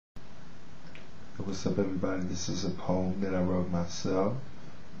What's up, everybody? This is a poem that I wrote myself.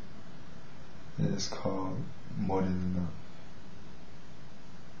 It's called More Than Enough.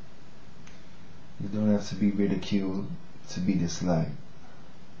 You don't have to be ridiculed to be disliked.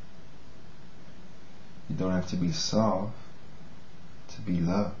 You don't have to be soft to be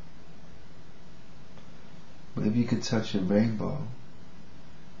loved. But if you could touch a rainbow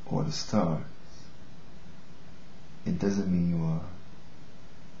or the stars, it doesn't mean you are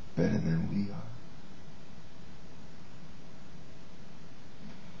better than we are.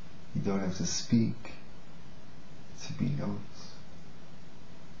 You don't have to speak to be noticed.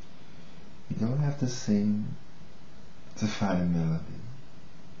 You don't have to sing to find a melody.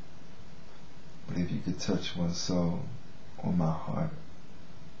 But if you could touch one soul or my heart,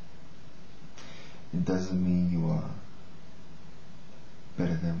 it doesn't mean you are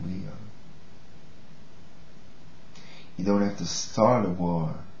better than we are. You don't have to start a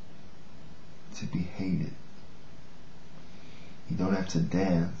war to be hated. You don't have to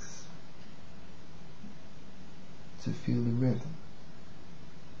dance to feel the rhythm.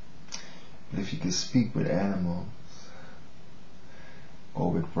 But if you could speak with animals or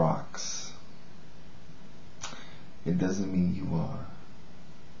with rocks, it doesn't mean you are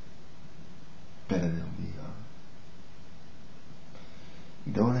better than we are.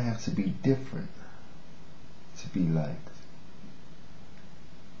 You don't have to be different to be liked.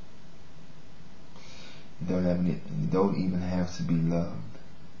 You don't even have to be loved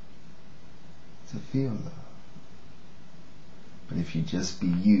to feel love. But if you just be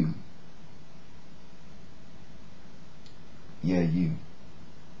you, yeah, you,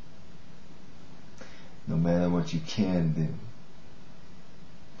 no matter what you can do,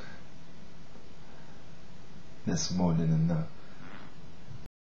 that's more than enough.